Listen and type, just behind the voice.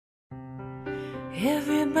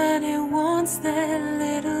Everybody wants that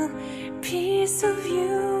little piece of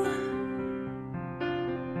you,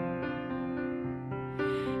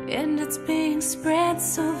 and it's being spread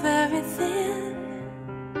so very thin.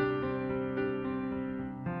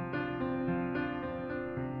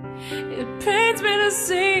 It pains me to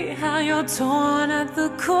see how you're torn at the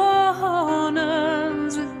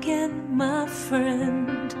corners again, my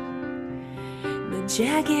friend. The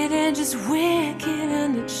jagged edge is wicked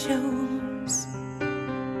and it shows.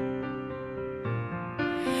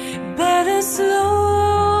 Better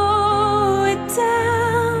slow it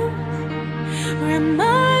down.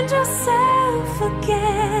 Remind yourself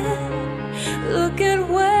again. Look at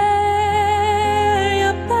where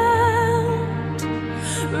you're bound.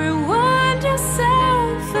 Rewind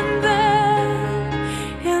yourself and then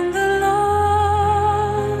in the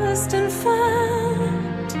lost and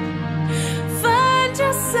found, find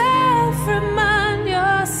yourself, remind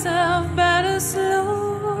yourself. Better slow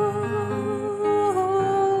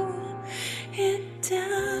it down.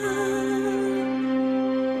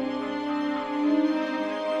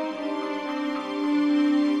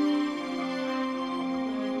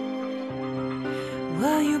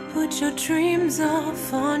 Well, you put your dreams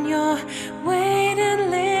off on your waiting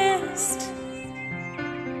list.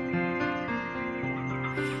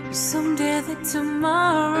 Someday that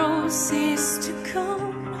tomorrow cease to come.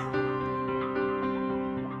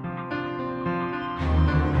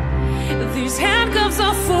 These handcuffs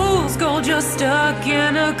are fool's gold, you're stuck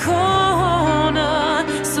in a corner.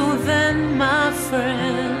 So then, my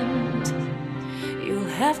friend, you'll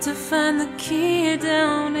have to find the key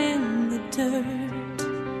down in the dirt.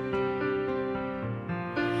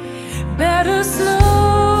 Better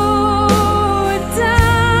slow it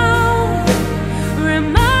down.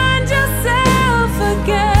 Remind yourself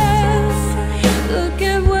again. Look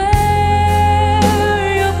at where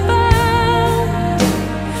you're bound.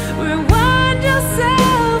 Rewind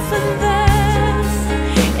yourself and then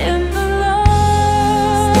in the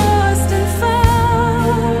lost and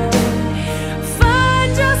found,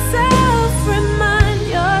 find yourself, remind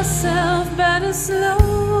yourself. Better slow